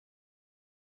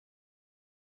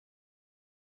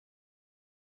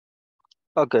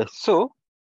Okay, so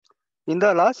in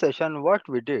the last session, what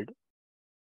we did,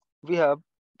 we have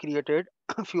created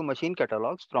a few machine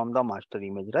catalogs from the master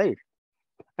image, right?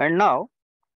 And now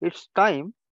it's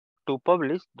time to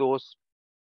publish those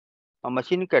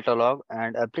machine catalog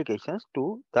and applications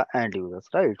to the end users,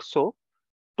 right? So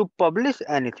to publish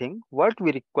anything, what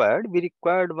we required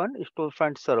one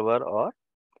storefront server or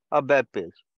a web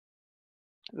page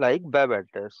like web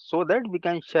address so that we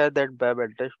can share that web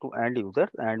address to end users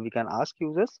and we can ask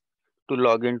users to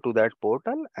log into that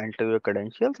portal, enter your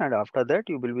credentials, and after that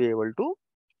you will be able to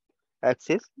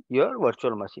access your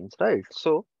virtual machines, right?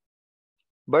 So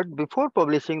but before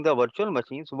publishing the virtual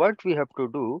machines, what we have to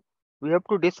do, we have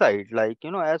to decide, like,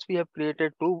 as we have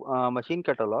created two machine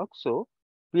catalogs, so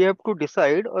we have to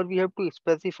decide or we have to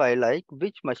specify like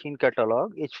which machine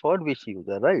catalog is for which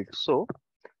user, right? So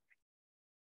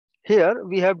here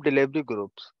we have delivery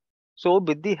groups. So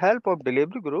with the help of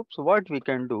delivery groups, what we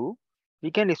can do,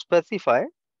 we can specify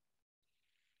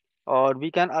or we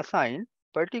can assign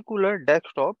particular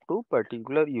desktop to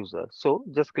particular user. So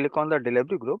just click on the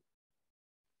delivery group.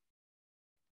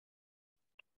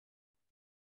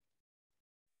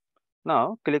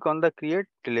 Now click on the create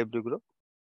delivery group.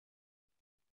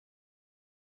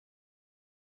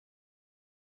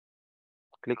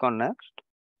 Click on next.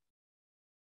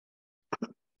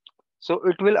 So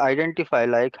it will identify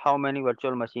like how many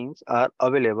virtual machines are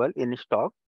available in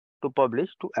stock to publish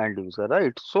to end user,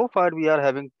 right? So far we are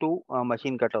having two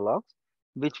machine catalogs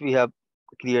which we have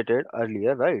created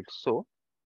earlier, right? So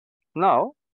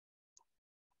now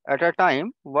at a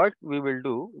time, what we will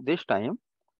do this time,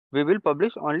 we will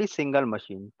publish only single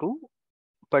machine to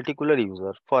particular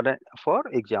user for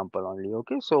example only.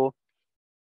 Okay, so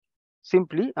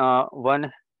simply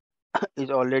one is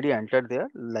already entered there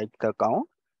like the count.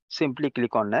 Simply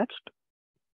click on next.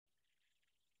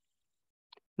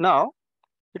 Now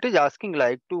it is asking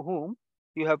like to whom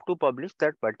you have to publish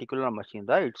that particular machine,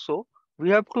 right? So we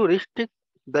have to restrict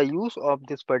the use of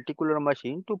this particular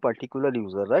machine to particular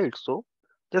user, right? So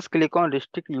just click on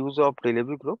restrict use of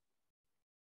delivery group.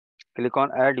 Click on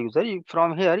add user.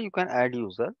 From here you can add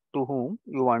user to whom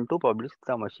you want to publish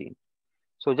the machine.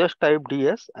 So just type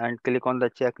DS and click on the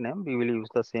check name. We will use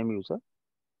the same user.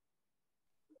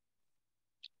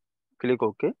 Click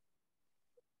OK.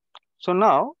 So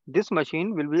now this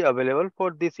machine will be available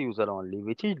for this user only,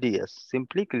 which is DS.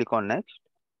 Simply click on next.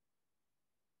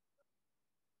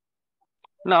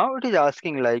 Now it is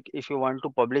asking like if you want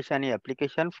to publish any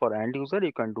application for end user,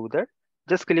 you can do that.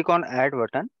 Just click on add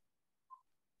button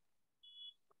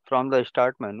from the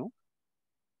start menu.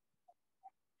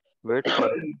 Wait for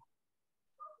it.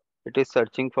 It is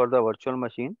searching for the virtual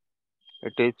machine.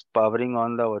 It is powering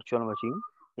on the virtual machine.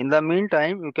 In the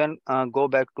meantime, you can go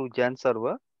back to Gen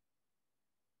server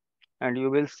and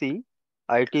you will see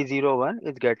IT01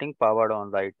 is getting powered on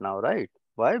right now, right?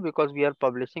 Why? Because we are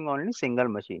publishing only single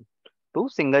machine to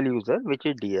single user, which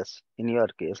is DS in your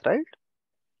case, right?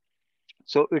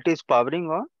 So it is powering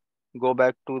on. Go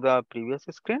back to the previous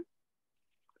screen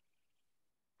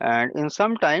and in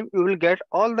some time you will get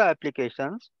all the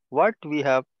applications what we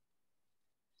have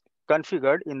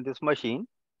configured in this machine.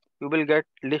 You will get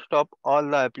list of all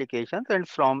the applications and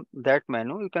from that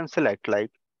menu you can select like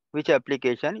which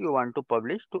application you want to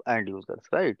publish to end users,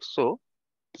 right? So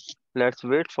let's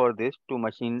wait for this to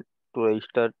machine to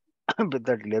register with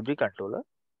the delivery controller.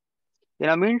 In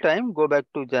the meantime, go back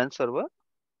to Gen server,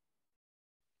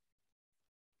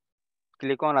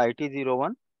 click on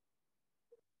IT01,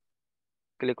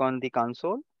 click on the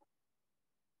console.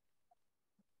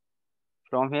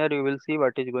 From here you will see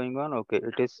what is going on. Okay,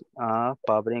 it is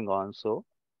powering on. So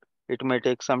it may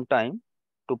take some time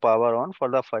to power on for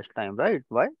the first time, right?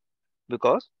 Why?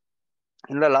 Because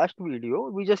in the last video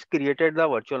we just created the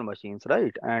virtual machines,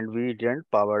 right? And we didn't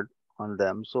power on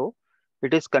them. So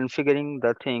it is configuring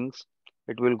the things.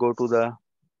 It will go to the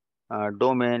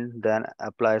domain, then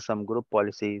apply some group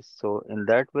policies. So in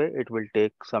that way it will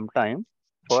take some time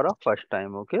for a first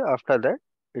time. Okay, after that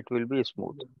it will be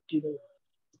smooth.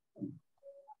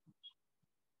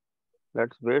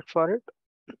 Let's wait for it.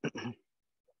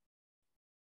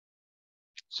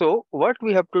 So what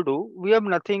we have to do, we have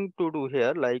nothing to do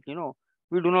here. Like,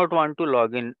 we do not want to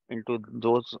log in into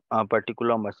those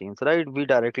particular machines, right? We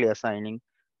directly assigning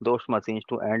those machines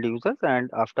to end users, and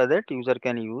after that, user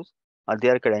can use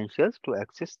their credentials to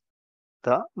access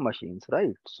the machines,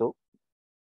 right? So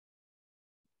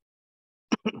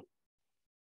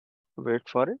wait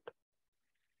for it.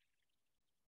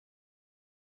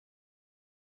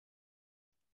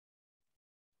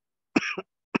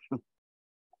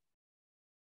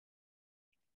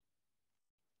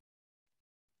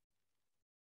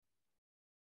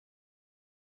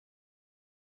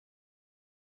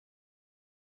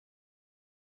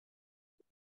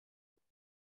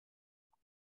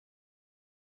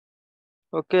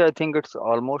 Okay, I think it's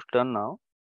almost done now.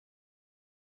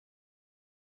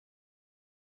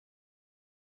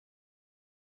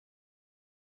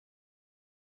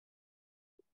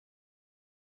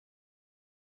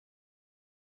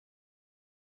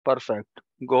 Perfect.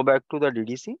 Go back to the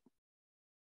DDC.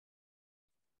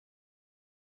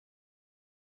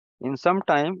 In some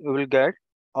time, you will get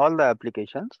all the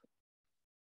applications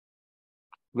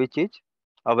which is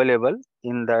available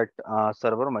in that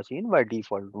server machine by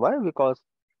default. Why? Because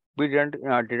we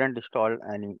didn't install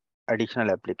any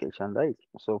additional application, right?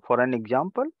 So for an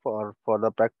example, for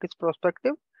the practice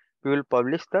perspective, we will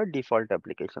publish the default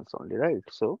applications only, right?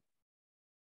 So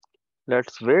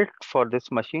let's wait for this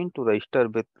machine to register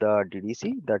with the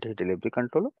DDC, that is delivery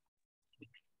controller.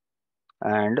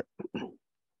 And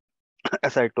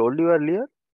as I told you earlier,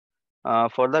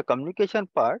 for the communication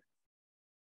part,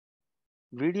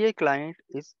 VDA client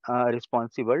is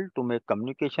responsible to make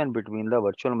communication between the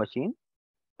virtual machine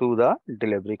to the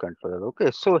delivery controller.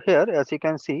 Okay, so here, as you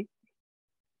can see,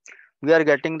 we are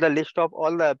getting the list of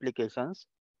all the applications,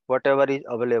 whatever is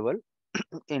available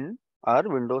in our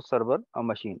Windows Server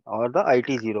machine or the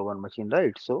IT01 machine,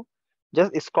 right? So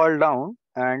just scroll down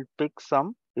and pick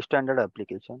some standard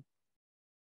application.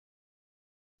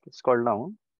 Scroll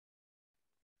down.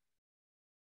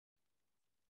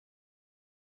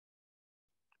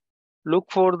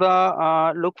 Look for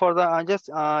the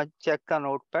just check the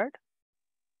notepad.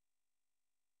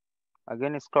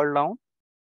 Again, scroll down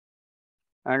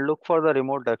and look for the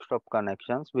remote desktop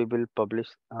connections. We will publish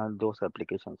those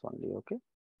applications only. Okay.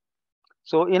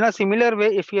 So in a similar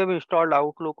way, if you have installed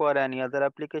Outlook or any other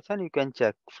application, you can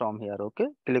check from here. Okay.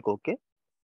 Click OK.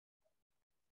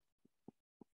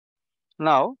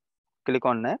 Now click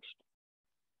on next.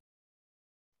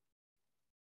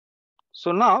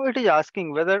 So now it is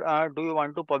asking whether do you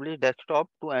want to publish desktop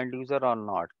to end user or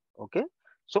not. Okay.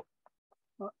 So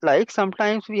like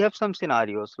sometimes we have some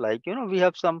scenarios like, we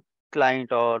have some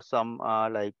client or some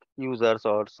like users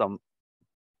or some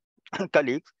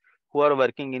colleagues who are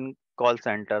working in call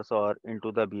centers or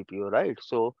into the BPO, right?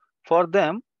 So for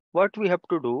them, what we have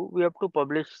to do, we have to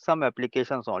publish some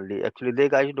applications only. Actually, they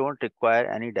guys don't require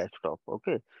any desktop.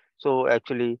 Okay. So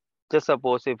actually, just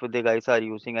suppose if the guys are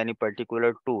using any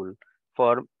particular tool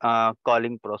for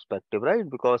calling prospective, right?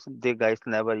 Because they guys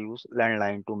never use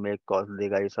landline to make calls. They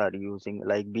guys are using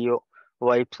like BO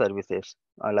VoIP services,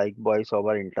 like voice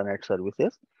over internet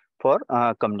services for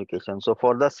communication. So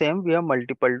for the same, we have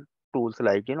multiple tools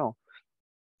like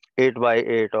 8 by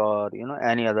 8 or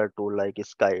any other tool like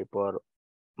Skype or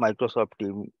Microsoft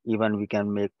Team. Even we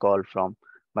can make call from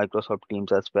Microsoft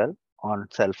Teams as well on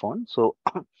cell phone. So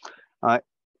uh,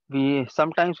 we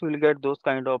sometimes will get those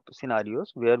kind of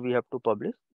scenarios where we have to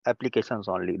publish applications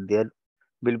only. There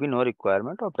will be no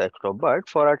requirement of desktop, but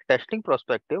for our testing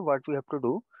perspective, what we have to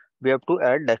do, we have to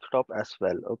add desktop as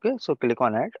well. Okay, so click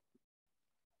on add.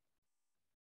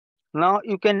 Now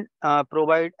you can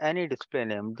provide any display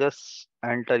name. Just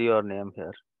enter your name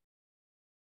here.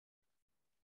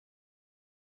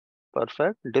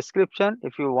 Perfect. Description,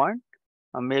 if you want,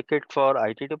 make it for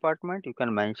IT department. You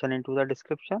can mention into the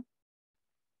description.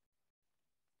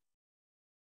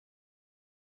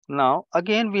 Now,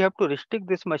 again, we have to restrict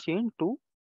this machine to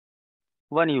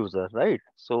one user, right?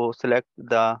 So select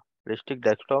the restrict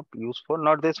desktop use for,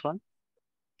 not this one,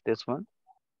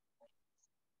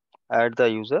 add the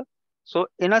user. So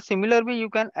in a similar way, you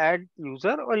can add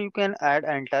user or you can add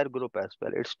entire group as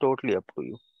well. It's totally up to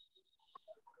you.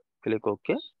 Click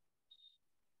OK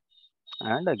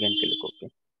and again click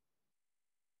OK.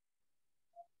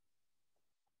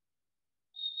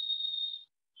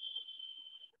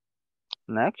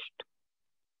 Next,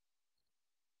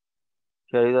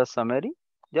 here is a summary.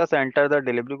 Just enter the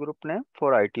delivery group name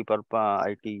for IT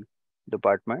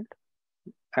department.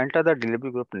 Enter the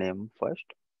delivery group name first.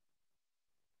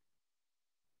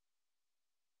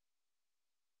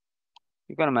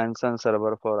 You can mention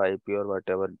server for IP or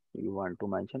whatever you want to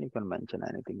mention. You can mention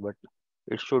anything, but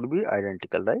it should be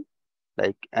identical, right?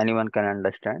 Like anyone can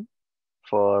understand.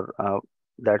 For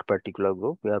that particular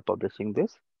group, we are publishing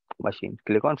this machine.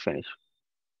 Click on finish.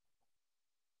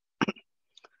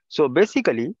 So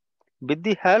basically, with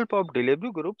the help of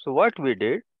delivery groups, what we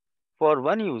did for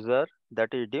one user,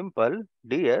 that is Dimple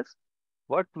DS,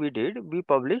 what we did, we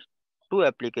published two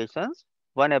applications.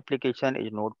 One application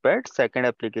is Notepad, second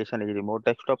application is remote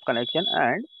desktop connection,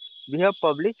 and we have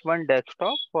published one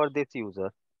desktop for this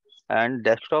user. And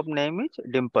desktop name is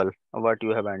Dimple, what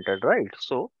you have entered, right?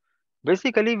 So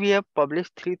basically, we have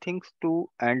published three things to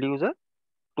end user.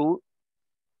 Two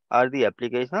are the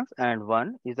applications, and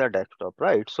one is the desktop,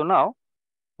 right? So now,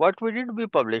 what we did, we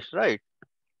published, right?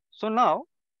 So now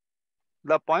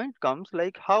the point comes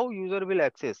like how user will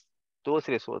access those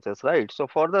resources, right? So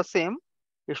for the same,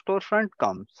 storefront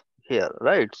comes here,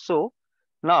 right? So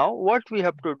now what we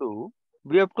have to do,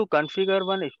 we have to configure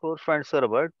one storefront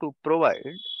server to provide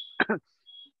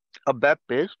a web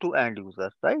page to end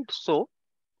users, right? So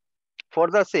for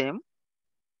the same,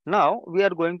 now we are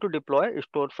going to deploy a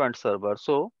storefront server.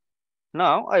 So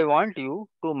now I want you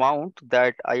to mount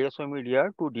that ISO media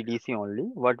to DDC only.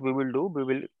 What we will do, we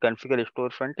will configure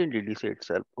storefront in DDC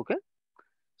itself. Okay.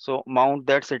 So mount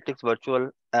that Citrix virtual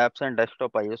apps and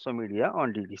desktop ISO media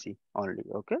on DDC only.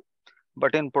 Okay.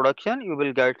 But in production, you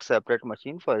will get separate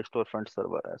machine for storefront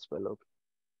server as well. Okay.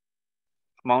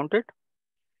 Mount it,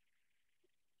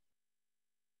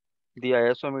 the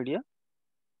ISO media,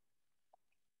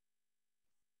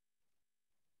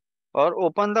 or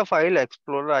open the file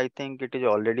explorer. I think it is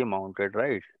already mounted,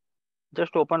 right?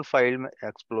 Just open file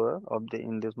explorer of the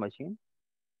in this machine.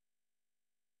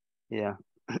 Yeah.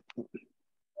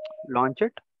 Launch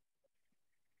it.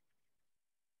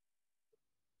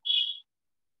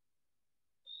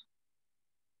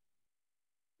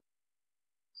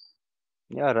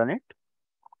 Yeah, run it.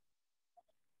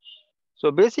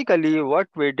 So basically what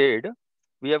we did,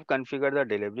 we have configured the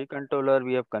delivery controller,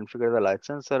 we have configured the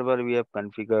license server, we have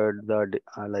configured the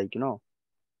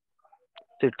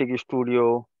Citrix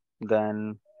Studio,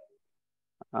 then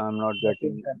I'm not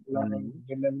getting the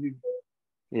name.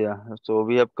 Yeah, so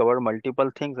we have covered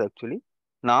multiple things actually.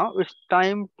 Now it's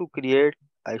time to create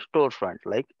a storefront,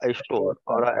 like a store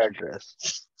or a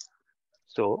address.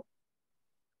 So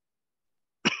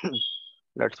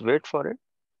let's wait for it.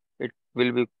 It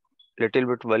will be little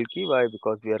bit bulky. Why?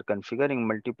 Because we are configuring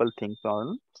multiple things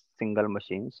on single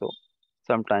machine. So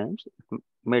sometimes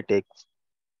may take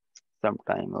some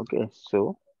time. Okay.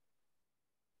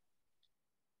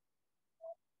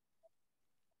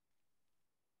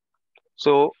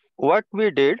 So what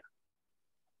we did,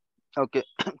 okay,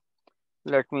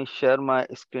 let me share my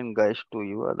screen guys to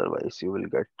you. Otherwise you will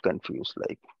get confused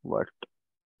like what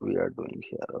we are doing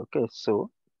here. Okay.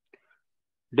 So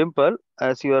Dimple,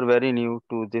 as you are very new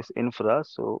to this infra,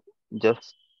 so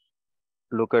just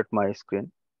look at my screen.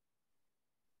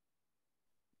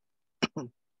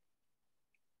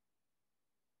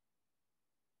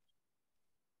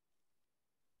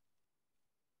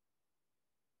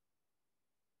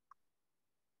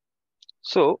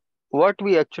 So what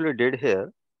we actually did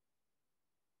here,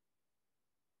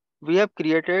 we have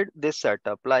created this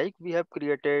setup like we have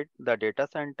created the data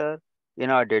center. In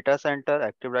our data center,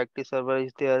 active directory server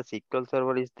is there, SQL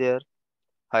server is there,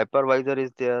 hypervisor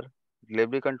is there,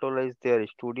 delivery controller is there,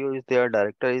 studio is there,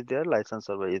 director is there, license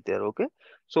server is there. Okay,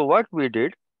 so what we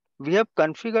did, we have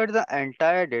configured the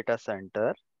entire data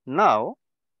center. Now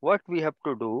what we have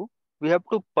to do, we have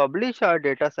to publish our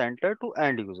data center to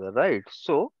end user, right?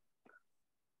 So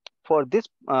for this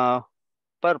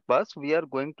purpose, we are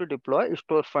going to deploy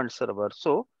storefront server.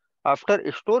 So after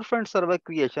storefront server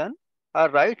creation, our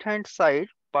right hand side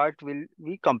part will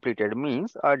be completed.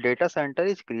 Means our data center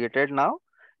is created now.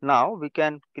 Now we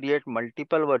can create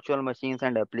multiple virtual machines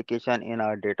and application in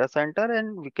our data center,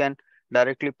 and we can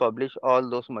directly publish all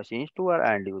those machines to our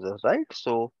end users, right?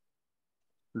 So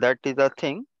that is the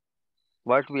thing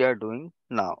what we are doing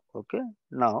now. Okay.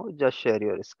 Now just share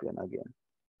your screen again.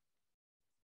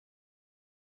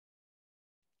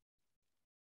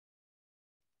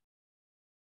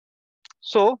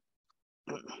 So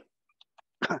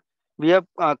we have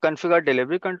configured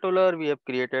delivery controller. We have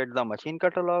created the machine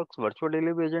catalogs, virtual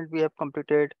delivery agent. We have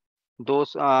completed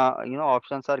those.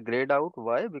 Options are grayed out.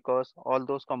 Why? Because all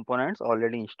those components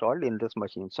already installed in this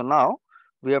machine. So now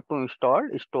we have to install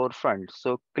storefront.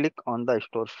 So click on the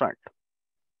storefront.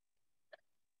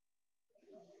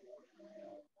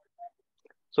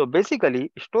 So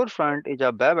basically, storefront is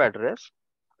a web address.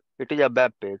 It is a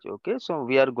web page. Okay. So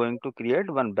we are going to create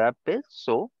one web page.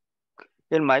 So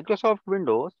in Microsoft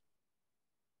Windows,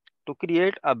 to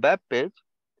create a web page,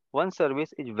 one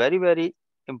service is very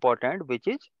important, which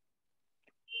is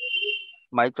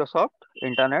Microsoft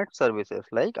Internet Services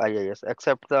like IIS.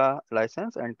 Accept the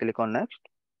license and click on next.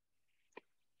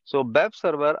 So web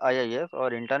server IIS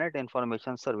or Internet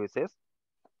Information Services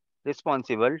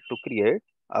responsible to create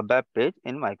a web page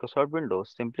in Microsoft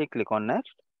Windows. Simply click on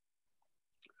next.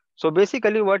 So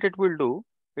basically what it will do,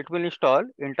 it will install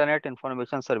Internet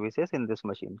Information Services in this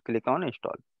machine. Click on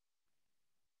install.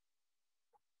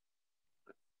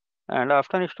 And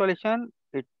after installation,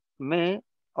 it may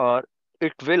or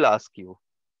it will ask you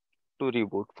to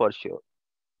reboot for sure.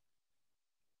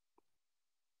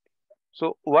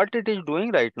 So what it is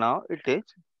doing right now, it is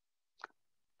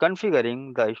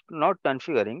configuring the, not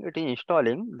configuring, it is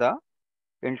installing the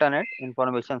Internet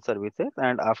Information Services.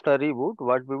 And after reboot,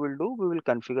 what we will do, we will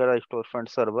configure a storefront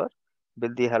server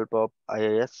with the help of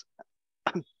IIS,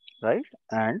 right?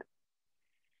 And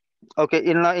okay,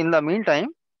 in the meantime,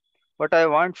 what I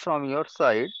want from your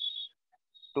side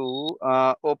to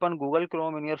open Google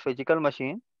Chrome in your physical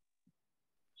machine.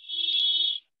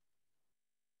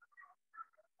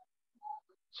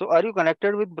 So are you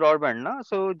connected with broadband? Na?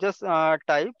 So just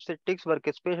type Citrix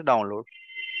Workspace download,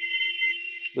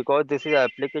 because this is an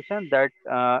application that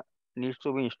needs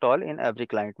to be installed in every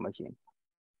client machine.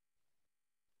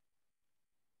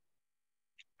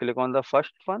 Click on the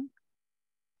first one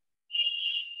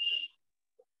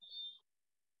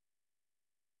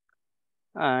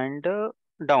and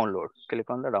download. Click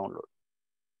on the download.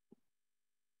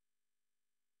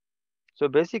 So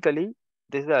basically,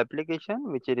 this is the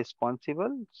application which is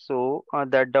responsible. So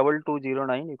that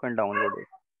 2209 you can download it.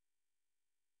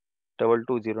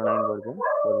 2209 version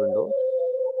for Windows.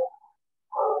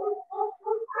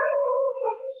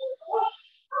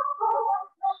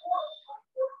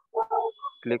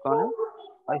 Click on it.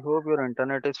 I hope your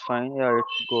internet is fine. Yeah,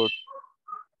 it's good.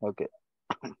 Okay.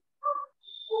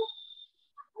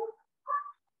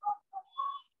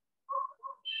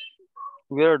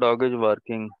 Where dog is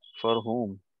working for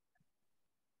whom?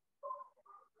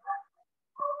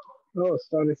 Oh,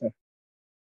 sorry, sir.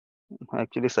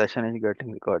 Actually, session is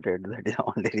getting recorded. That is the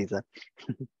only reason.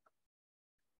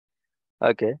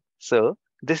 Okay. So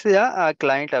this is a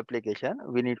client application.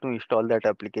 We need to install that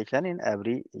application in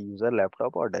every user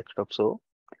laptop or desktop. So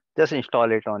just install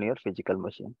it on your physical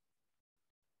machine.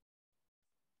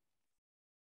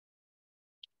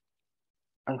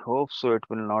 I hope so. It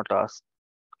will not ask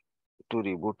to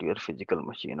reboot your physical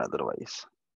machine. Otherwise,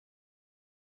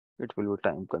 it will be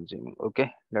time consuming.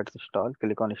 Okay. Let's install.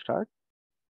 Click on start.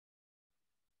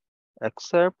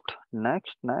 Accept.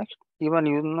 Next. Next. Even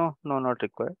you know, no, not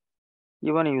required.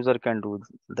 Even a user can do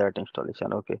that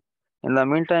installation. Okay. In the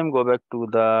meantime, go back to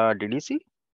the DDC.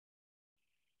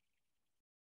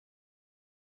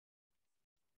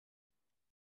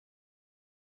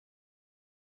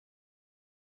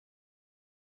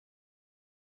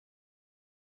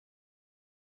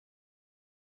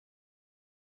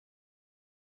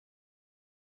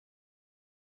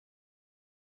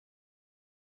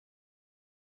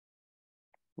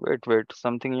 Wait, wait.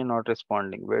 Something is not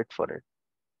responding. Wait for it.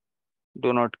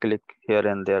 Do not click here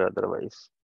and there otherwise.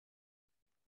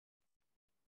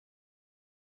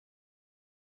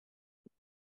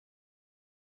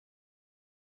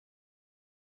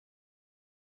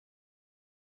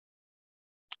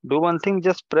 Do one thing,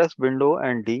 just press Window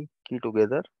and D key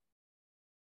together.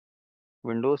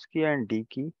 Windows key and D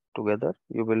key together.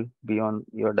 You will be on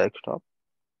your desktop.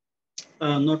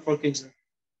 Not working, sir.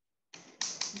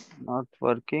 Not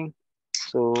working.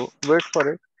 So wait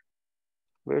for it.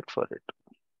 Wait for it.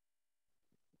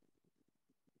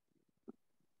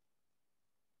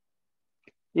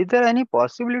 Is there any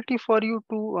possibility for you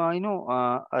to,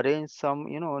 arrange some,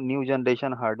 new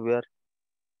generation hardware,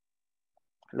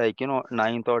 like,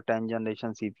 ninth or 10th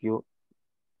generation CPU?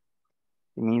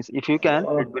 Means if you can,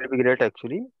 Uh, it will be great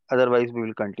actually. Otherwise, we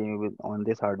will continue with on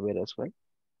this hardware as well.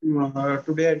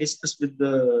 Today I discussed with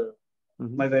the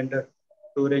Mhm. my vendor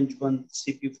to arrange one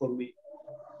CPU for me.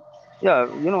 Yeah,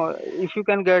 if you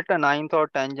can get a ninth or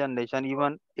 10th generation,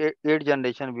 even eight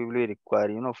generation, we will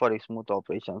require, for smooth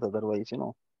operations. Otherwise,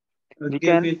 we Give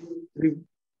can. me three,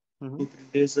 Mhm. 2 3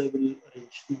 days. I will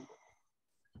arrange. No.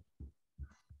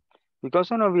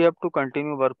 Because we have to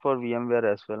continue work for VMware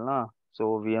as well, na. So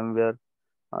VMware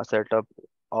setup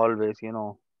always,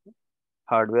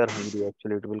 hardware hungry.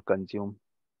 Actually, it will consume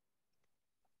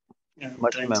Yeah, I'm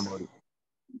much trying, sir. memory.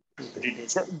 2 3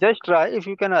 days. Just try if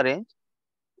you can arrange.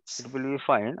 It will be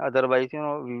fine. Otherwise,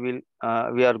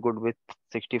 we are good with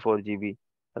 64 GB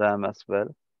RAM as well.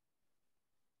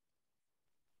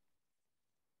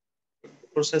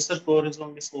 Processor core is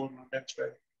only 4 now. That's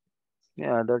right.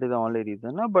 Yeah, that is the only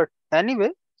reason. But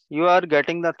anyway, you are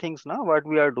getting the things now, what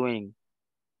we are doing,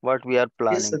 what we are Yes,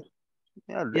 planning. sir.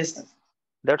 Yeah, Yes.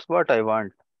 that's what I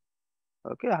want.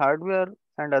 Okay, hardware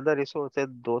and other resources,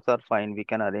 those are fine. We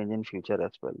can arrange in future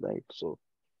as well, right? So,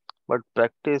 but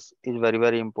practice is very,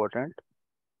 very important.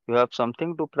 You have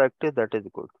something to practice, that is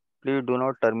good. Please do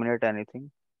not terminate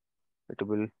anything. It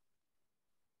will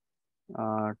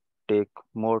uh, take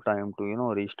more time to,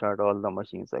 restart all the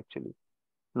machines actually.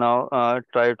 Now,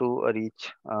 try to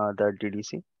reach that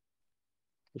DDC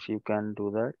if you can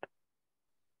do that.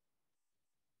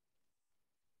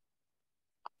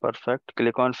 Perfect.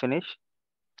 Click on finish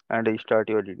and restart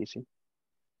your DDC.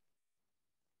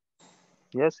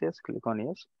 Yes, yes, click on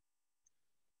yes.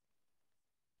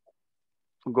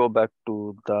 Go back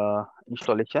to the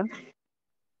installation.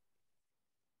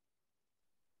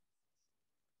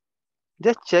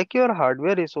 Just check your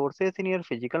hardware resources in your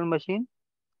physical machine,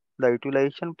 the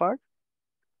utilization part.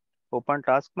 Open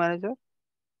Task Manager.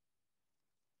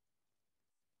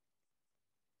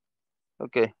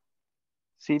 Okay,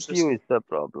 CPU Processor. is the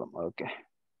problem. Okay,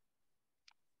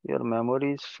 your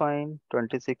memory is fine,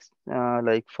 26,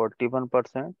 like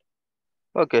 41%.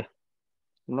 Okay,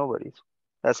 no worries.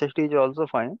 SSD is also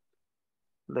fine.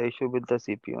 The issue with the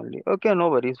CPU only. Okay, no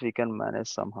worries. We can manage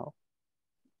somehow.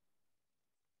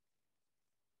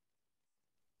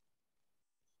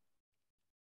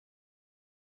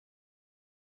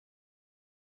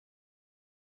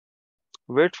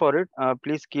 Wait for it.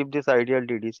 Please keep this ideal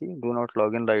DDC. Do not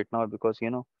log in right now because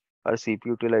our CPU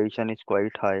utilization is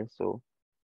quite high. So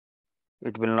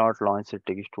it will not launch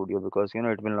Citrix Studio because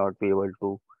it will not be able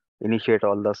to initiate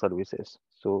all the services.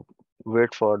 So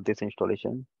wait for this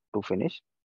installation to finish,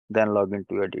 then log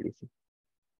into your DDC.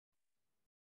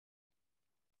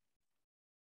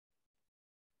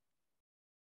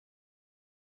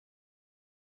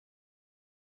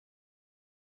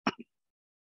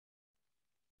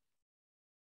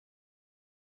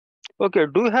 Okay,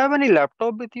 do you have any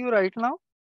laptop with you right now?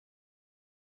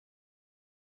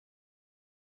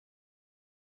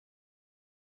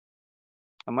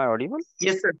 Am I audible?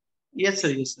 Yes, sir. Yes, sir.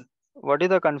 Yes, sir. What is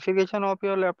the configuration of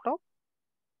your laptop?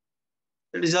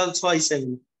 It is also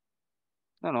i7.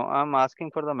 No, no, I'm asking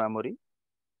for the memory.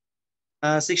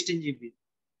 16 GB.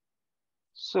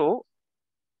 So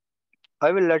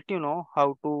I will let you know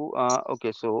how to.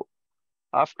 Okay, so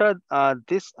after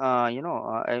this, we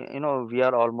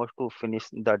are almost to finish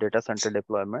the data center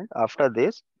deployment. After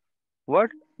this, what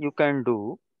you can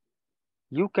do,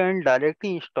 you can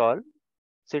directly install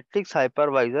Citrix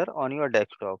hypervisor on your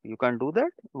desktop. You can do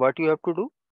that. What you have to do,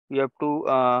 you have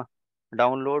to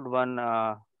download one,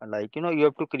 you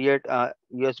have to create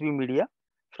USB media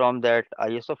from that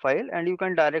ISO file, and you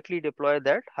can directly deploy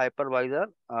that hypervisor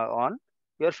on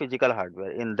your physical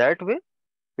hardware. In that way,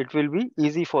 it will be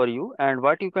easy for you. And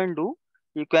what you can do,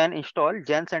 you can install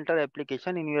Gen Center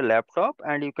application in your laptop,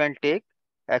 and you can take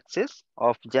access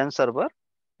of Gen server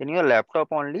in your laptop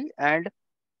only. And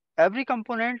every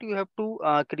component you have to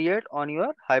create on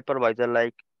your hypervisor,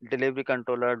 like delivery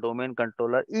controller, domain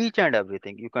controller, each and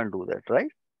everything. You can do that,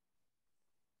 right?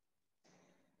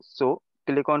 So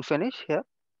click on finish here.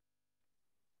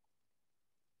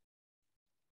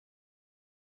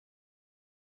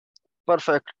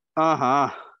 Perfect.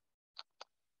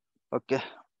 Okay.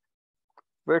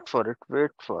 Wait for it.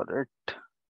 Wait for it.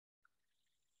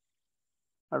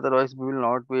 Otherwise, we will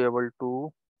not be able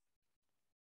to.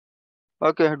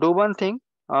 Okay. Do one thing.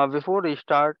 Before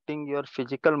restarting your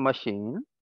physical machine,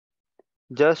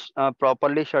 just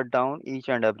properly shut down each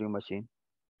and every machine.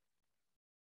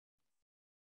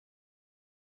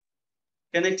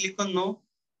 Can I click on no?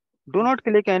 Do not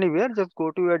click anywhere. Just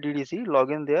go to your DDC,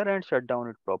 log in there, and shut down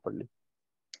it properly.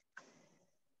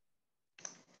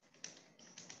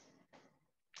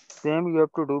 Same you have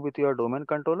to do with your domain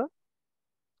controller.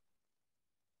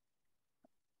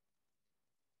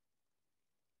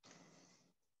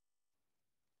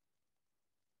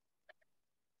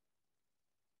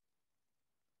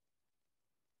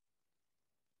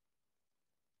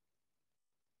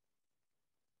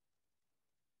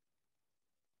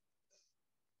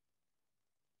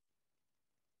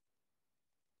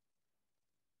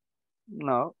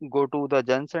 Now go to the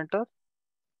Gen Center.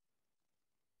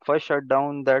 First shut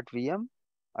down that VM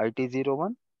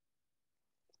IT01.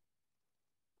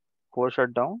 4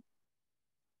 shut down.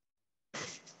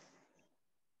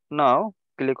 Now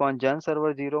click on Gen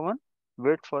Server 01.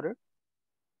 Wait for it.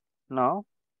 Now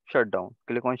shut down.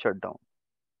 Click on shutdown.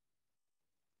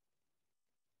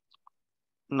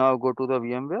 Now go to the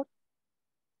VMware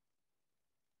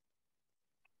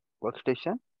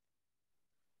workstation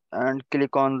and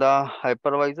click on the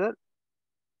hypervisor.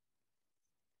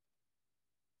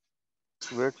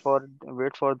 Wait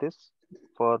for this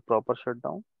for proper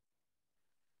shutdown.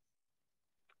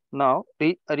 Now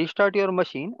restart your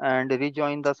machine and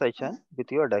rejoin the session with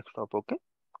your desktop. Okay.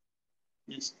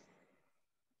 Yes.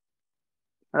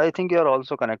 And I think you are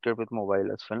also connected with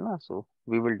mobile as well, na? So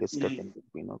we will discuss Yeah. in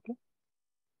between. Okay.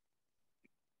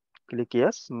 Click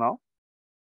yes now.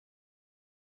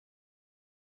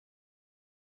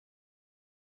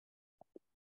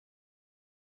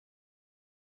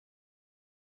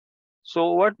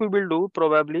 So what we will do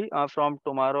probably from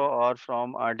tomorrow or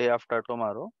from day after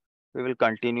tomorrow, we will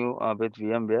continue with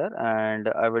VMware, and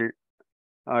I will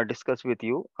discuss with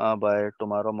you by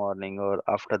tomorrow morning or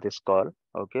after this call.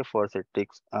 Okay, for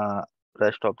Citrix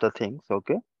rest of the things.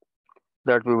 Okay.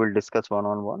 that we will discuss one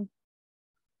on one,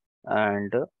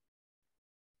 and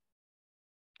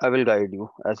I will guide you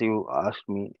as you asked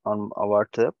me on a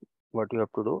WhatsApp what you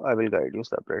have to do. I will guide you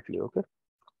separately, okay?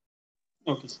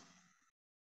 Okay.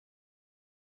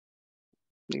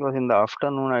 Because in the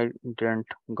afternoon I didn't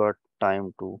got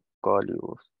time to call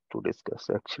you to discuss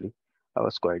actually. I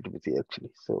was quite busy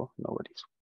actually, so no worries.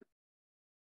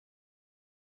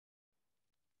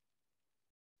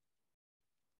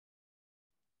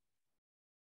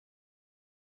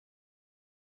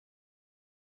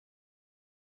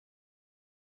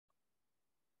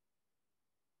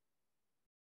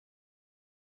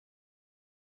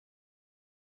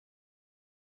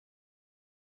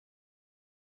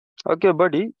 Okay,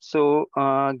 buddy. So,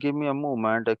 give me a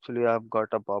moment. Actually, I've got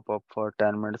a pop-up for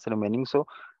 10 minutes remaining. So,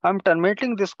 I'm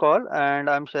terminating this call and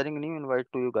I'm sharing a new invite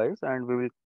to you guys, and we will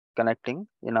connecting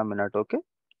in a minute, okay?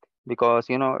 Because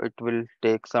it will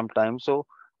take some time. So,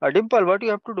 Dimple, what you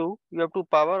have to do? You have to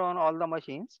power on all the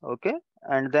machines, okay?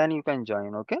 And then you can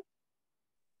join, okay?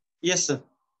 Yes, sir.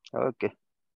 Okay.